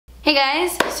Hey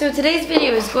guys, so today's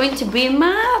video is going to be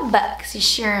my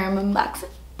Boxycharm unboxing.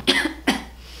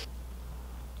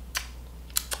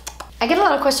 I get a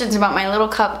lot of questions about my little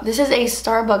cup. This is a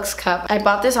Starbucks cup. I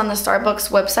bought this on the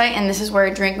Starbucks website and this is where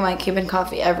I drink my Cuban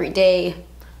coffee every day.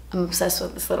 I'm obsessed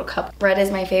with this little cup. Red is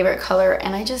my favorite color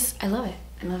and I love it.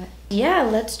 I love it. Yeah,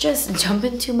 let's just jump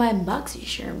into my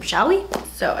Boxycharm, shall we?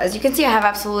 So as you can see, I have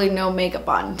absolutely no makeup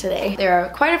on today. There are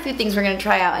quite a few things we're gonna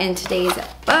try out in today's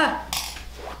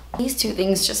These two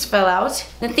things just fell out.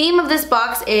 The theme of this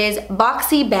box is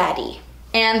Boxy Baddie.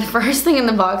 And the first thing in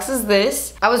the box is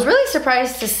this. I was really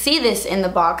surprised to see this in the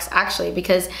box actually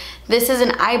because this is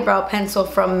an eyebrow pencil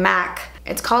from MAC.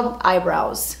 It's called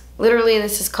Eyebrows. Literally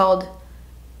this is called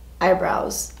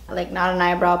Eyebrows. Like not an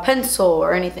eyebrow pencil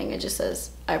or anything, it just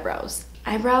says Eyebrows.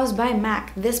 Eyebrows by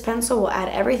MAC. This pencil will add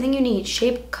everything you need,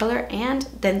 shape, color,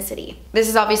 and density. This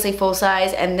is obviously full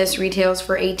size and this retails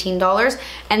for $18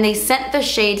 and they sent the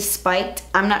shade Spiked.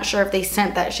 I'm not sure if they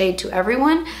sent that shade to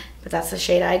everyone, but that's the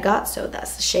shade I got, so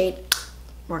that's the shade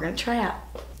we're gonna try out.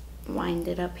 Wind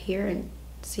it up here and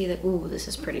see that, ooh, this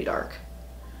is pretty dark.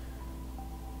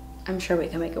 I'm sure we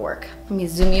can make it work. Let me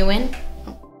zoom you in.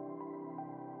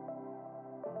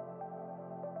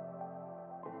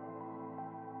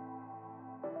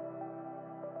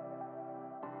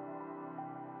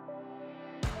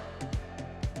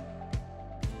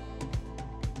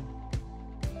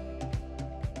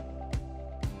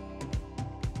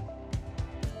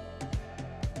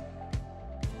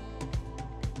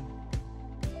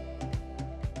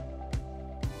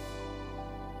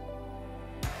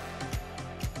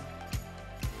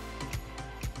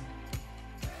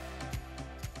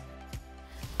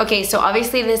 Okay, so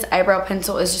obviously this eyebrow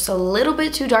pencil is just a little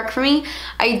bit too dark for me.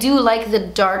 I do like the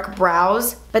dark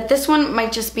brows, but this one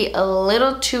might just be a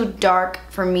little too dark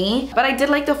for me. But I did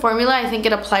like the formula. I think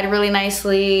it applied really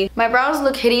nicely. My brows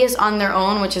look hideous on their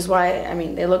own, which is why, I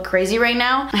mean, they look crazy right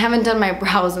now. I haven't done my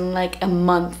brows in like a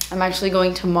month. I'm actually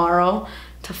going tomorrow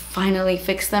to finally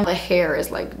fix them. The hair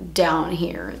is like down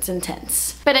here, it's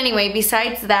intense. But anyway,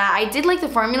 besides that, I did like the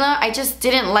formula. I just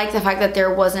didn't like the fact that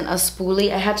there wasn't a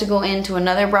spoolie. I had to go into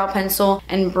another brow pencil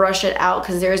and brush it out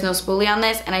because there is no spoolie on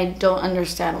this and I don't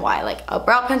understand why. Like a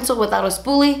brow pencil without a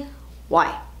spoolie,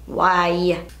 why?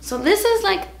 Why? So this is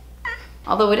like,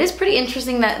 although it is pretty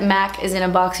interesting that MAC is in a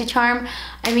Boxycharm.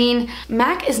 I mean,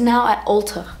 MAC is now at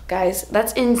Ulta, guys.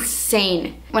 That's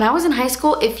insane. When I was in high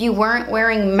school, if you weren't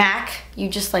wearing MAC, you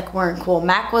just like weren't cool.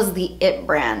 MAC was the it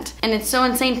brand. And it's so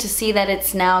insane to see that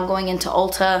it's now going into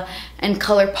Ulta and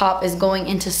Colourpop is going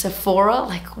into Sephora.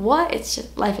 Like what? It's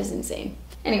just, life is insane.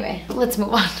 Anyway, let's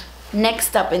move on.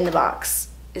 Next up in the box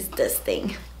is this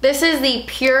thing. This is the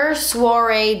Pure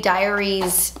Soiree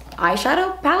Diaries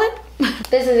eyeshadow palette.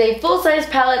 This is a full-size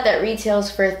palette that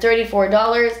retails for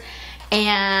 $34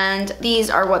 and these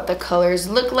are what the colors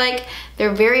look like.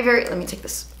 They're very, let me take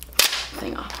this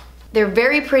thing off. They're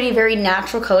very pretty, very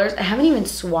natural colors. I haven't even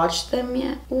swatched them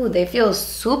yet. Ooh, they feel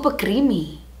super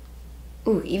creamy.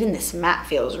 Ooh, even this matte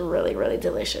feels really, really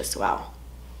delicious. Wow.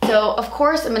 So, of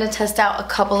course, I'm going to test out a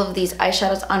couple of these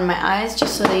eyeshadows on my eyes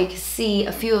just so that you can see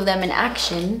a few of them in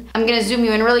action. I'm going to zoom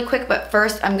you in really quick, but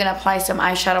first I'm going to apply some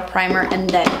eyeshadow primer and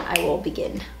then I will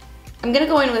begin. I'm going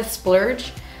to go in with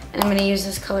Splurge and I'm going to use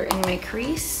this color in my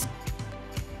crease.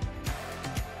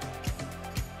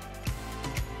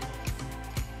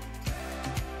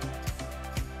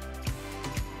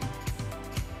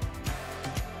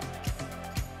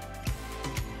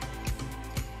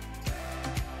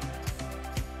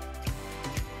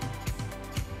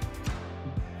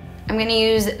 I'm gonna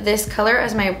use this color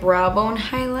as my brow bone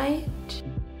highlight.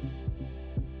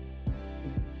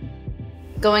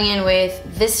 Going in with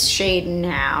this shade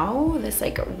now, this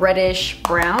like reddish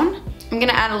brown. I'm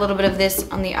gonna add a little bit of this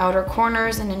on the outer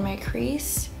corners and in my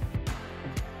crease.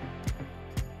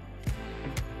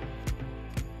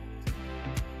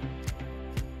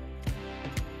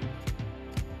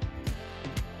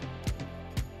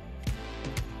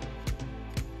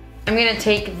 I'm gonna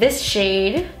take this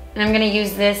shade and I'm gonna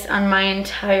use this on my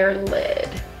entire lid.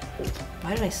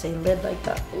 Why did I say lid like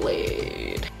that?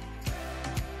 Lid.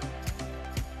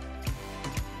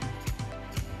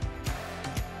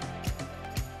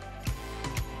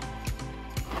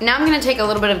 Now I'm gonna take a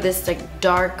little bit of this like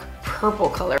dark purple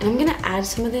color and I'm gonna add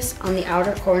some of this on the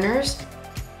outer corners.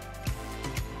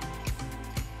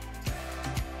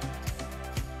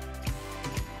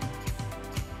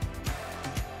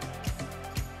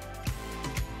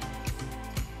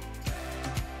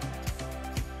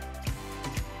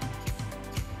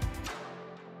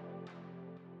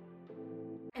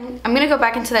 I'm gonna go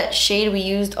back into that shade we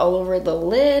used all over the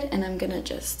lid and I'm gonna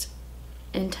just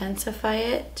intensify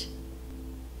it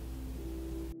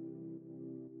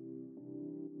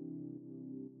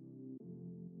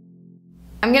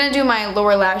I'm gonna do my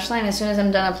lower lash line as soon as I'm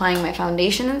done applying my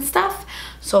foundation and stuff.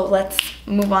 So let's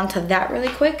move on to that really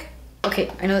quick.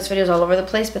 Okay, I know this video is all over the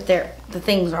place, but the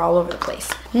things are all over the place.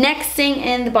 Next thing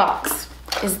in the box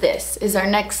is our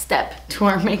next step to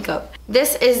our makeup.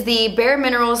 This is the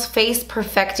BareMinerals Face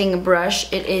Perfecting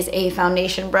Brush. It is a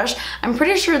foundation brush. I'm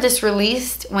pretty sure this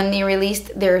released when they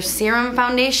released their serum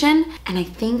foundation, and I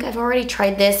think I've already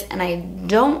tried this and I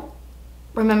don't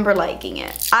remember liking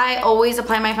it. I always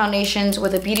apply my foundations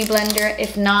with a beauty blender.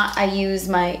 If not, I use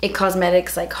my IT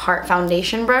Cosmetics like Heart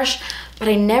foundation brush, but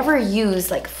I never use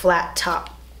like flat top.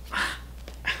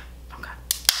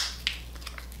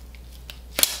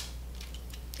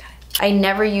 I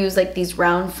never use like these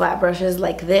round flat brushes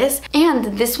like this.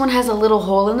 And this one has a little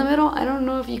hole in the middle. I don't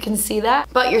know if you can see that,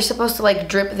 but you're supposed to like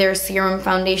drip their serum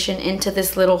foundation into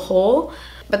this little hole.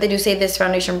 But they do say this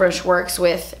foundation brush works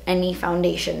with any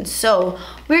foundation. So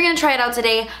we're gonna try it out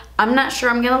today. I'm not sure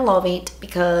I'm gonna love it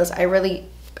because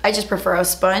I just prefer a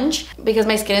sponge because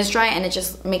my skin is dry and it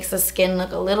just makes the skin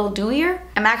look a little dewier.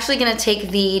 I'm actually gonna take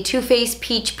the Too Faced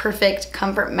Peach Perfect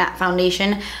Comfort Matte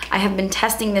Foundation. I have been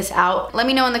testing this out. Let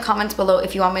me know in the comments below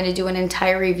if you want me to do an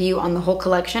entire review on the whole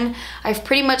collection. I've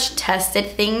pretty much tested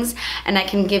things and I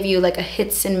can give you like a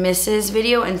hits and misses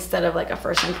video instead of like a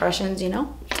first impressions, you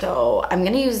know? So I'm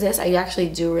gonna use this. I actually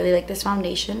do really like this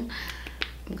foundation.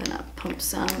 I'm gonna pump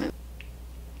some.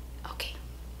 Okay,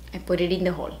 I put it in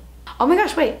the hole. Oh my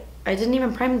gosh, wait, I didn't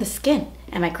even prime the skin.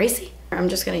 Am I crazy? I'm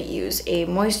just gonna use a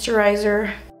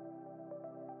moisturizer.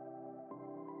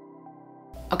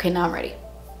 Okay, now I'm ready.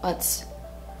 Let's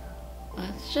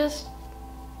just,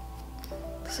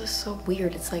 this is so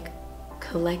weird. It's like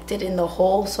collected in the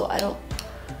hole, so I don't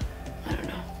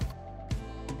know.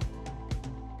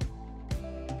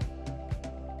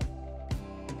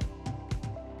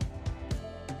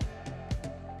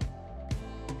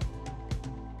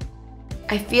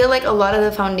 I feel like a lot of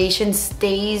the foundation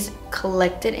stays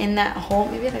collected in that hole.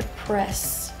 Maybe if I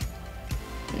press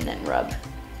and then rub.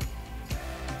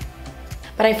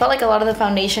 But I felt like a lot of the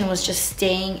foundation was just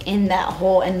staying in that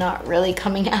hole and not really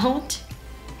coming out.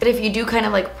 But if you do kind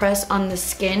of like press on the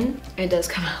skin, it does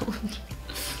come out.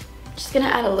 Just gonna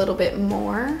add a little bit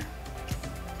more.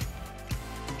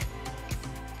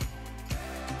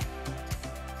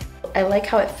 I like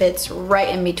how it fits right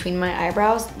in between my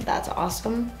eyebrows. That's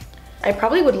awesome. I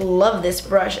probably would love this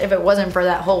brush if it wasn't for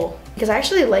that hole because I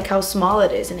actually like how small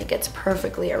it is and it gets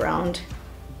perfectly around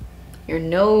your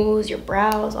nose, your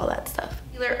brows, all that stuff.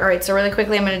 All right, so really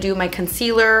quickly I'm gonna do my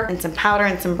concealer and some powder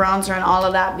and some bronzer and all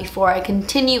of that before I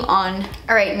continue on.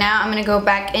 All right, now I'm gonna go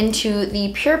back into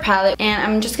the Pure palette and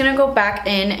I'm just gonna go back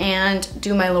in and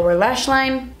do my lower lash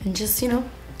line and just, you know,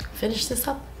 finish this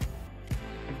up.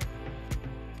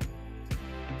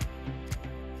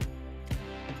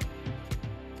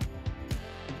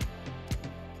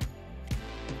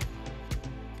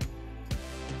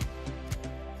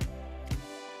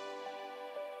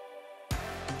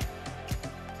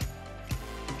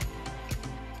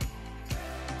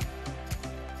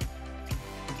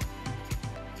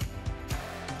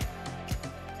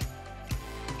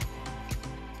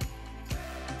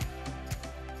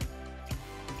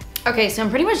 Okay, so I'm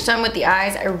pretty much done with the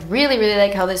eyes. I really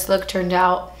like how this look turned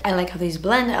out. I like how these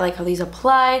blend, I like how these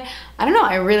apply. I don't know,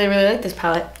 I really like this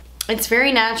palette. It's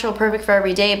very natural, perfect for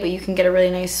every day, but you can get a really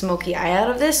nice smoky eye out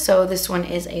of this, so this one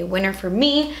is a winner for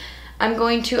me. I'm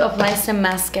going to apply some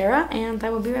mascara and I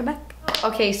will be right back.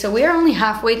 Okay, so we are only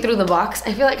halfway through the box.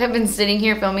 I feel like I've been sitting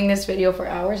here filming this video for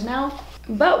hours now,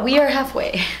 but we are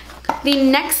halfway. The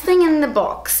next thing in the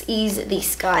box is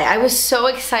this guy. I was so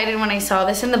excited when I saw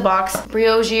this in the box.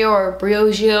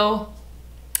 Briogeo.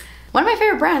 One of my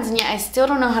favorite brands, and yet I still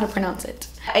don't know how to pronounce it.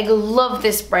 I love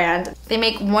this brand. They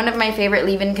make one of my favorite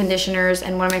leave-in conditioners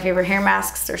and one of my favorite hair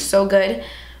masks. They're so good.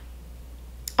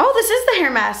 Oh, this is the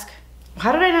hair mask.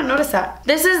 How did I not notice that?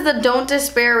 This is the Don't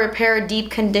Despair Repair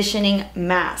Deep Conditioning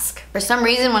Mask. For some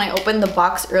reason, when I opened the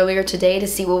box earlier today to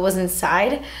see what was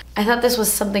inside, I thought this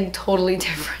was something totally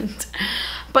different.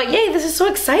 But yay, this is so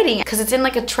exciting because it's in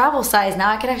like a travel size. Now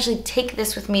I can actually take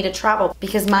this with me to travel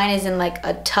because mine is in like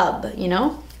a tub, you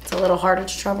know? It's a little harder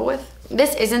to travel with.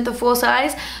 This isn't the full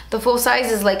size. The full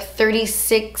size is like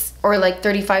 $36 or like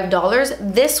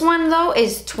 $35. This one though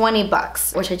is 20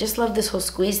 bucks, which I just love this whole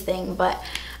squeeze thing, but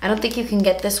I don't think you can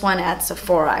get this one at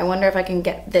Sephora. I wonder if I can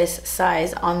get this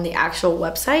size on the actual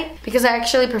website because I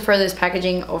actually prefer this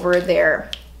packaging over their,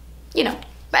 you know,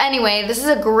 But anyway, this is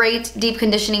a great deep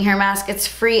conditioning hair mask. It's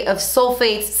free of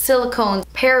sulfates, silicones,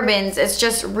 parabens. It's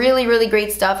just really, really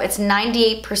great stuff. It's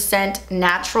 98%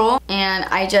 natural, and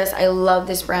I love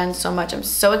this brand so much. I'm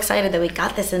so excited that we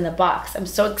got this in the box. I'm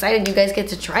so excited you guys get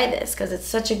to try this because it's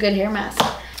such a good hair mask.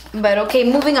 But okay,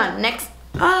 moving on. Next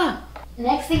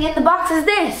thing in the box is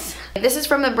this. This is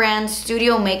from the brand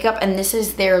Studio Makeup, and this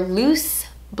is their loose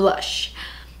blush.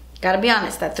 Gotta be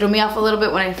honest, that threw me off a little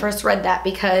bit when I first read that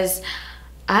because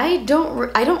I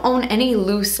don't own any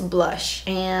loose blush,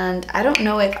 and I don't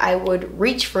know if I would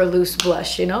reach for loose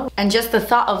blush, you know? And just the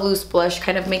thought of loose blush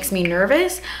kind of makes me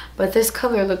nervous, but this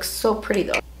color looks so pretty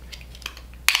though.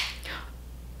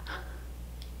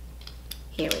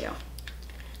 Here we go.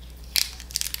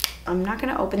 I'm not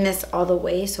gonna open this all the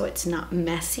way so it's not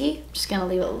messy. I'm just gonna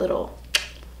leave a little.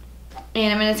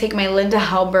 And I'm gonna take my Linda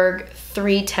Hallberg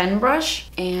 310 brush,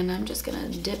 and I'm just gonna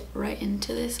dip right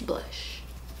into this blush.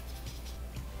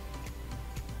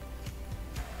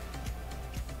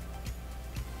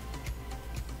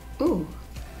 Ooh,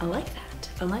 I like that.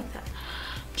 I like that.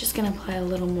 I'm just gonna apply a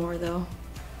little more though.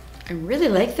 I really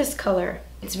like this color.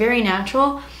 It's very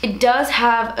natural. It does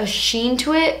have a sheen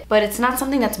to it, but it's not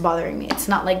something that's bothering me. It's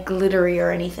not like glittery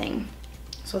or anything.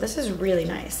 So this is really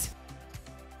nice.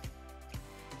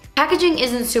 Packaging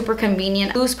isn't super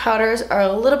convenient. Loose powders are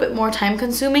a little bit more time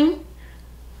consuming,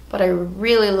 but I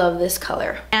really love this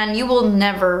color. And you will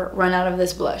never run out of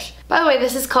this blush. By the way,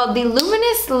 this is called the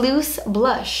Luminous Loose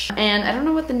Blush. And I don't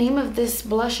know what the name of this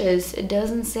blush is. It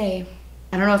doesn't say.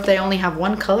 I don't know if they only have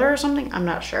one color or something. I'm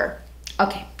not sure.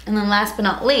 Okay, and then last but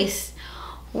not least,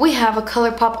 we have a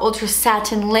Colourpop Ultra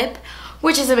Satin Lip,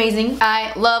 which is amazing.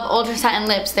 I love Ultra Satin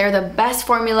Lips. They're the best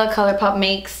formula Colourpop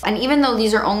makes. And even though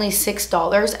these are only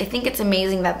 $6, I think it's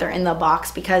amazing that they're in the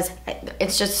box because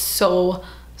it's just so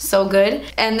good.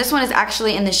 And this one is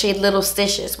actually in the shade Little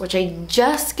Stitches, which I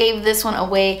just gave this one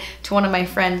away to one of my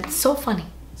friends. So funny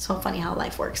how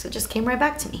life works. It just came right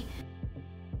back to me.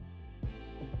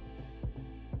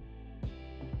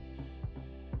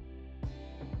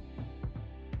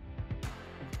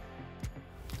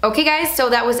 Okay guys, so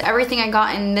that was everything I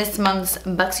got in this month's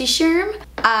Boxycharm.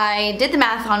 I did the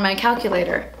math on my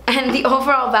calculator, and the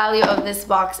overall value of this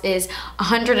box is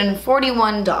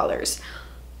 $141,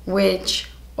 which,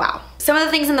 wow. Some of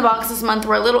the things in the box this month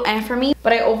were a little for me,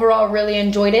 but I overall really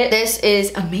enjoyed it. This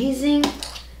is amazing.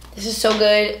 This is so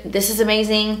good. This is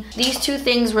amazing. These two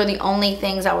things were the only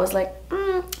things I was like,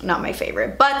 not my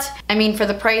favorite. But, I mean, for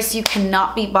the price, you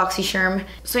cannot beat Boxycharm.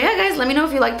 So yeah, guys, let me know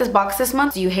if you like this box this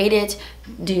month. Do you hate it?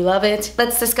 Do you love it?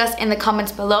 Let's discuss in the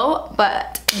comments below.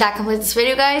 But that completes this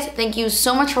video, guys. Thank you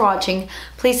so much for watching.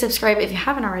 Please subscribe if you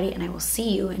haven't already, and I will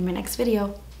see you in my next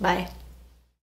video. Bye.